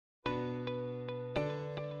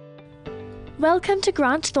Welcome to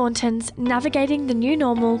Grant Thornton's Navigating the New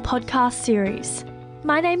Normal podcast series.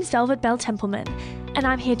 My name's Velvet Bell Templeman, and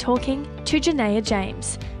I'm here talking to Janaea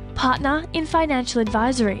James, partner in financial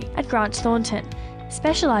advisory at Grant Thornton,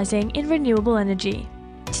 specialising in renewable energy.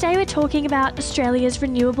 Today we're talking about Australia's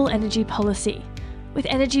renewable energy policy, with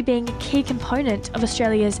energy being a key component of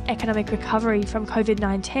Australia's economic recovery from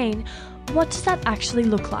COVID-19. What does that actually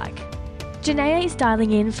look like? Janaea is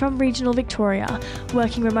dialing in from regional Victoria.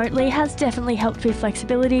 Working remotely has definitely helped with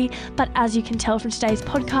flexibility, but as you can tell from today's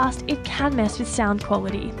podcast, it can mess with sound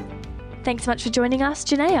quality. Thanks so much for joining us,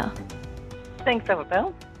 Janaea. Thanks,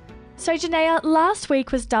 Bell. So Janaea, last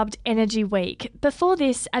week was dubbed Energy Week. Before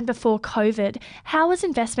this and before COVID, how was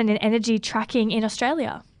investment in energy tracking in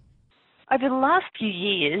Australia? Over the last few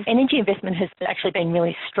years, energy investment has actually been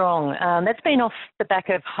really strong. That's been off the back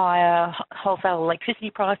of higher wholesale electricity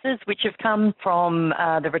prices, which have come from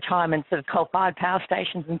the retirements of coal-fired power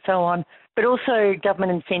stations and so on, but also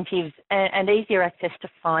government incentives and easier access to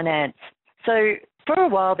finance. So for a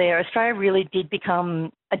while there, Australia really did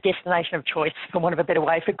become a destination of choice, for want of a better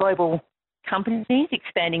way, for global companies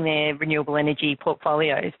expanding their renewable energy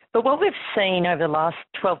portfolios. But what we've seen over the last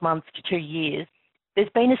 12 months to 2 years, there's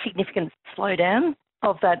been a significant slowdown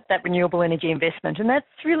of that renewable energy investment, and that's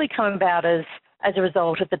really come about as a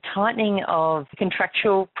result of the tightening of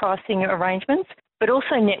contractual pricing arrangements, but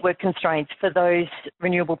also network constraints for those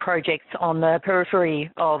renewable projects on the periphery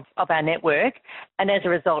of our network, and as a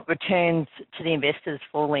result, returns to the investors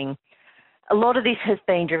falling. A lot of this has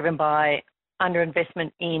been driven by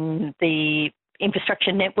underinvestment in the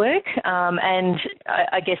infrastructure network and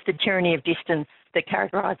I guess the tyranny of distance that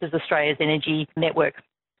characterises Australia's energy network.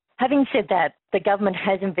 Having said that, the government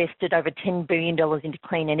has invested over $10 billion into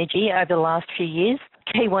clean energy over the last few years,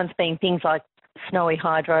 key ones being things like Snowy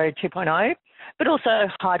Hydro 2.0, but also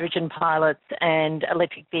hydrogen pilots and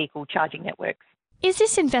electric vehicle charging networks. Is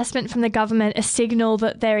this investment from the government a signal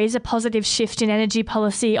that there is a positive shift in energy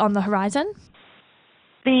policy on the horizon?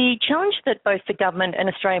 The challenge that both the government and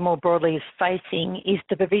Australia more broadly is facing is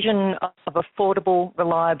the provision of affordable,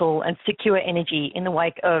 reliable and secure energy in the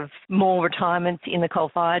wake of more retirements in the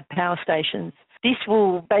coal-fired power stations. This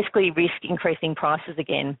will basically risk increasing prices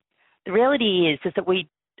again. The reality is that we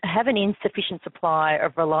have an insufficient supply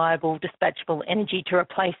of reliable, dispatchable energy to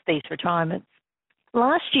replace these retirements.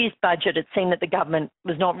 Last year's budget, it seemed that the government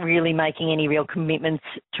was not really making any real commitments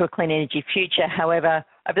to a clean energy future. However,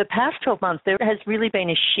 over the past 12 months, there has really been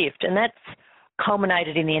a shift, and that's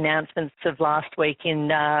culminated in the announcements of last week in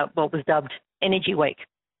what was dubbed Energy Week.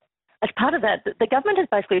 As part of that, the government has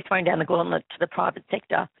basically thrown down the gauntlet to the private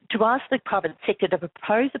sector to ask the private sector to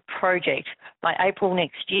propose a project by April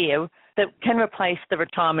next year that can replace the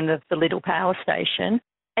retirement of the Little Power Station.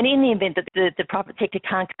 And in the event that the private sector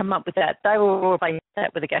can't come up with that, they will replace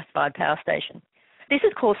that with a gas-fired power station. This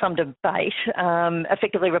has caused some debate,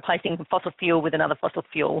 effectively replacing fossil fuel with another fossil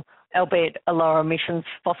fuel, albeit a lower emissions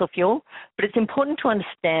fossil fuel. But it's important to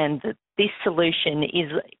understand that this solution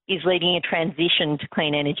is leading a transition to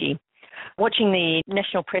clean energy. Watching the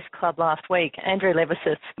National Press Club last week, Andrew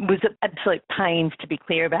Levisis was at absolute pains to be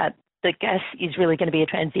clear about that gas is really going to be a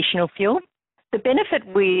transitional fuel. The benefit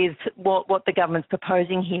with what the government's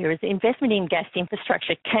proposing here is investment in gas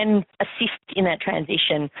infrastructure can assist in that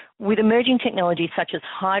transition with emerging technologies such as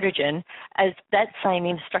hydrogen, as that same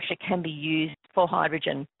infrastructure can be used for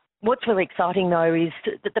hydrogen. What's really exciting though is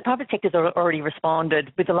that the private sector's already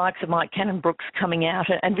responded, with the likes of Mike Cannon-Brookes coming out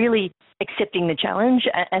and really accepting the challenge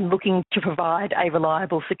and looking to provide a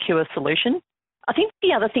reliable, secure solution. I think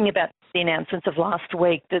the other thing about the announcements of last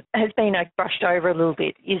week that has been brushed over a little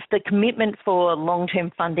bit is the commitment for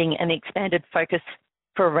long-term funding and expanded focus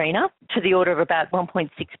for ARENA to the order of about $1.6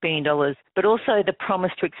 billion, but also the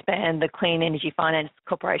promise to expand the Clean Energy Finance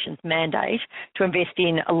Corporation's mandate to invest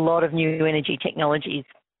in a lot of new energy technologies.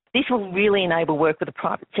 This will really enable work with the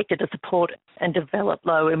private sector to support and develop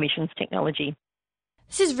low emissions technology.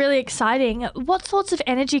 This is really exciting. What sorts of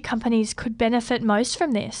energy companies could benefit most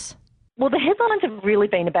from this? Well, the headlines have really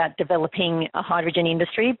been about developing a hydrogen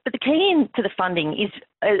industry, but the key to the funding is,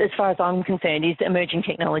 as far as I'm concerned, is emerging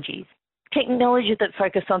technologies. Technologies that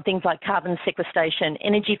focus on things like carbon sequestration,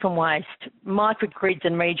 energy from waste, microgrids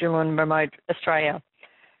in regional and remote Australia,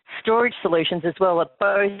 storage solutions as well at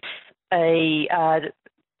both a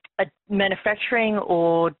manufacturing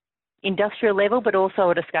or industrial level, but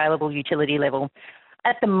also at a scalable utility level.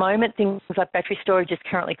 At the moment, things like battery storage is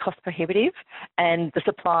currently cost prohibitive and the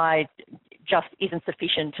supply just isn't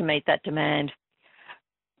sufficient to meet that demand.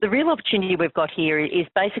 The real opportunity we've got here is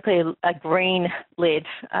basically a green-led,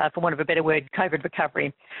 for want of a better word, COVID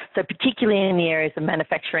recovery. So particularly in the areas of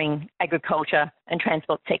manufacturing, agriculture and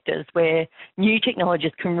transport sectors where new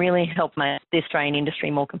technologies can really help make the Australian industry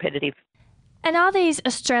more competitive. And are these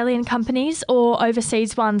Australian companies or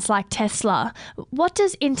overseas ones like Tesla? What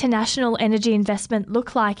does international energy investment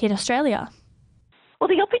look like in Australia? Well,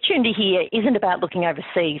 the opportunity here isn't about looking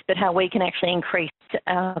overseas, but how we can actually increase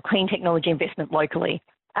our clean technology investment locally.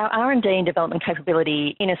 Our R&D and development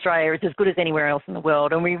capability in Australia is as good as anywhere else in the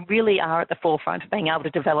world, and we really are at the forefront of being able to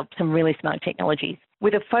develop some really smart technologies.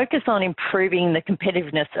 With a focus on improving the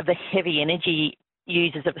competitiveness of the heavy energy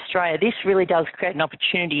users of Australia, this really does create an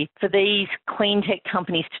opportunity for these clean tech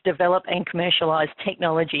companies to develop and commercialise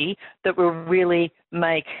technology that will really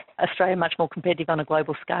make Australia much more competitive on a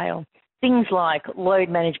global scale. Things like load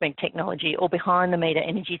management technology or behind-the-meter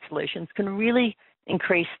energy solutions can really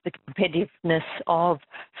increase the competitiveness of,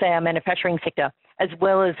 say, our manufacturing sector, as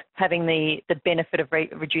well as having the benefit of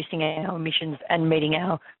reducing our emissions and meeting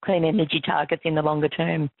our clean energy targets in the longer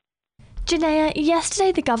term. Janaea,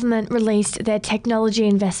 yesterday the government released their technology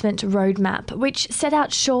investment roadmap, which set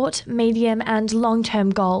out short, medium and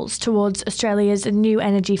long-term goals towards Australia's new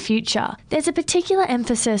energy future. There's a particular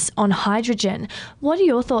emphasis on hydrogen. What are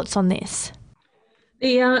your thoughts on this?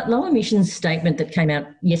 The low emissions statement that came out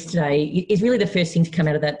yesterday is really the first thing to come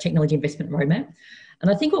out of that technology investment roadmap. And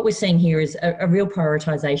I think what we're seeing here is a real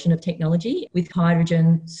prioritisation of technology with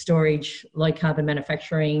hydrogen, storage, low carbon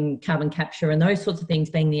manufacturing, carbon capture and those sorts of things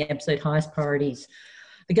being the absolute highest priorities.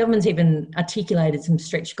 The government's even articulated some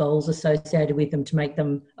stretch goals associated with them to make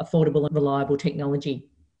them affordable and reliable technology.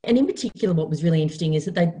 And in particular, what was really interesting is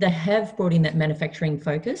that they have brought in that manufacturing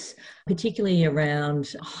focus, particularly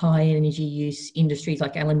around high energy use industries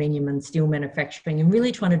like aluminium and steel manufacturing, and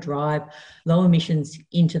really trying to drive low emissions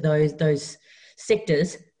into those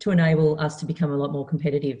sectors to enable us to become a lot more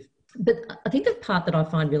competitive. But I think the part that I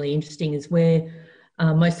find really interesting is where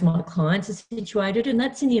most of my clients are situated, and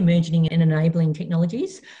that's in the emerging and enabling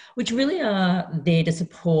technologies, which really are there to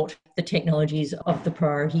support the technologies of the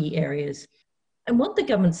priority areas. And what the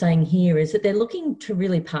government's saying here is that they're looking to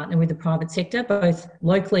really partner with the private sector, both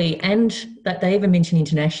locally and that they even mention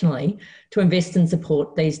internationally, to invest and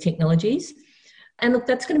support these technologies. And look,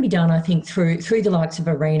 that's going to be done, I think, through the likes of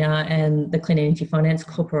ARENA and the Clean Energy Finance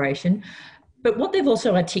Corporation. But what they've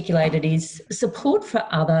also articulated is support for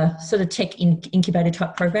other sort of tech incubator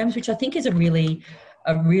type programs, which I think is a really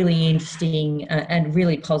interesting and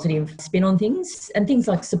really positive spin on things, and things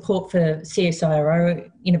like support for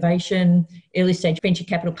CSIRO innovation, early stage venture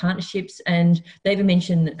capital partnerships, and they even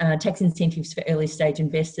mentioned tax incentives for early stage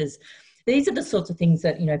investors. These are the sorts of things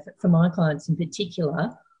that, for my clients in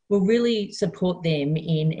particular, will really support them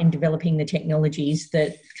in developing the technologies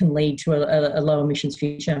that can lead to a low emissions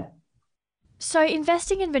future. So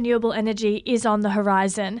investing in renewable energy is on the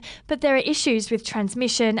horizon, but there are issues with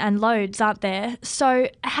transmission and loads, aren't there? So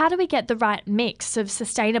how do we get the right mix of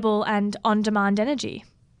sustainable and on-demand energy?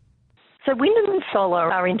 So wind and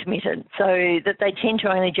solar are intermittent, so that they tend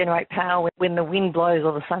to only generate power when the wind blows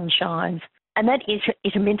or the sun shines. And that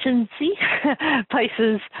intermittency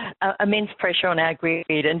places immense pressure on our grid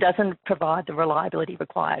and doesn't provide the reliability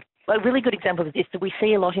required. A really good example of this that we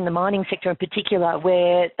see a lot in the mining sector in particular,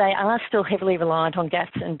 where they are still heavily reliant on gas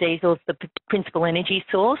and diesel as the principal energy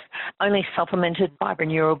source, only supplemented by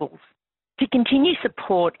renewables. To continue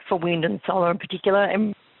support for wind and solar in particular,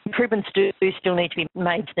 improvements do still need to be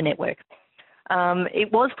made to the network.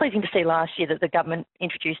 It was pleasing to see last year that the government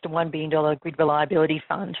introduced a $1 billion grid reliability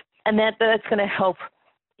fund, and that's going to help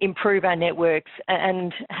improve our networks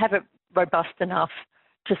and have it robust enough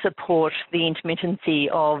to support the intermittency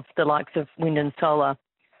of the likes of wind and solar.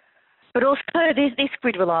 But also this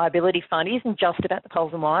grid reliability fund isn't just about the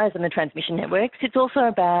poles and wires and the transmission networks. It's also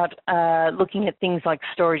about looking at things like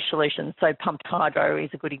storage solutions. So pumped hydro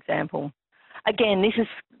is a good example. Again,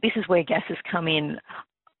 this is where gas has come in.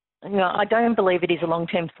 I don't believe it is a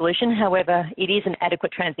long-term solution. However, it is an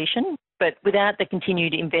adequate transition, but without the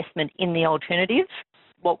continued investment in the alternatives,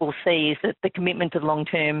 what we'll see is that the commitment to the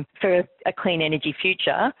long-term for a clean energy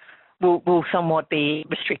future will somewhat be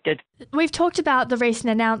restricted. We've talked about the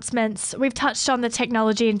recent announcements. We've touched on the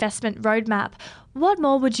technology investment roadmap. What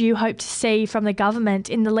more would you hope to see from the government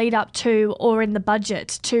in the lead up to or in the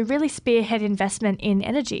budget to really spearhead investment in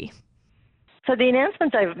energy? So the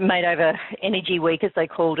announcements they've made over Energy Week, as they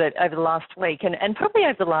called it, over the last week and probably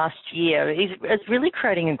over the last year is really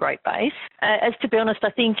creating a great base. As to be honest,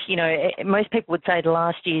 I think, most people would say the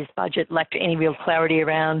last year's budget lacked any real clarity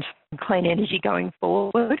around clean energy going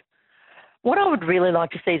forward. What I would really like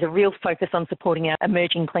to see is a real focus on supporting our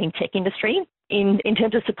emerging clean tech industry in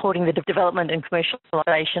terms of supporting the development and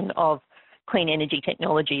commercialisation of clean energy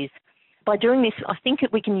technologies. By doing this, I think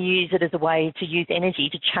that we can use it as a way to use energy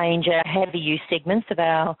to change our heavy use segments of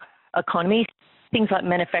our economy, things like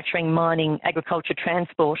manufacturing, mining, agriculture,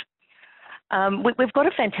 transport. We've got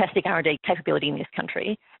a fantastic R&D capability in this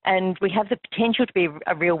country, and we have the potential to be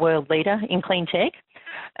a real world leader in clean tech.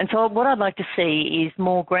 And so what I'd like to see is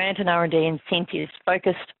more grant and R&D incentives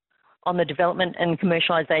focused on the development and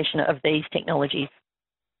commercialisation of these technologies.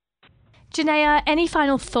 Janaea, any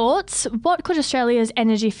final thoughts? What could Australia's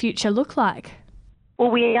energy future look like? Well,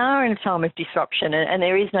 we are in a time of disruption, and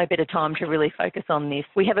there is no better time to really focus on this.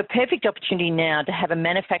 We have a perfect opportunity now to have a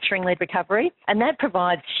manufacturing-led recovery, and that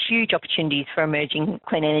provides huge opportunities for emerging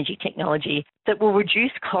clean energy technology that will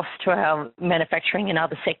reduce costs to our manufacturing and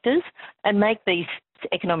other sectors and make these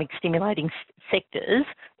economic stimulating sectors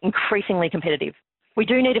increasingly competitive. We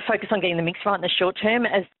do need to focus on getting the mix right in the short term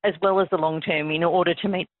as well as the long term in order to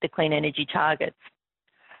meet the clean energy targets.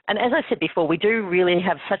 And as I said before, we do really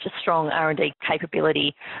have such a strong R&D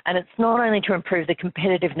capability, and it's not only to improve the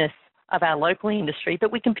competitiveness of our local industry,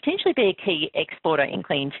 but we can potentially be a key exporter in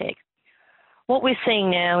clean tech. What we're seeing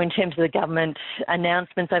now in terms of the government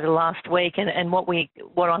announcements over the last week and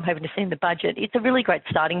what I'm hoping to see in the budget, it's a really great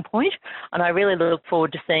starting point, and I really look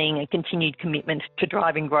forward to seeing a continued commitment to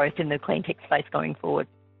driving growth in the clean tech space going forward.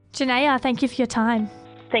 Janaea, thank you for your time.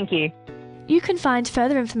 Thank you. You can find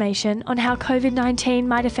further information on how COVID-19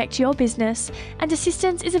 might affect your business, and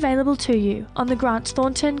assistance is available to you on the Grant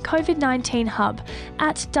Thornton COVID-19 Hub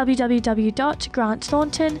at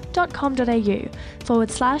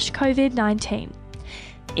www.grantthornton.com.au/COVID-19.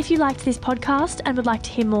 If you liked this podcast and would like to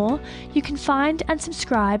hear more, you can find and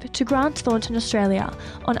subscribe to Grant Thornton Australia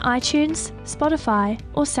on iTunes, Spotify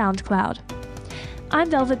or SoundCloud. I'm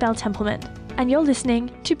Velvet Bell Templeman, and you're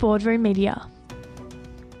listening to Boardroom Media.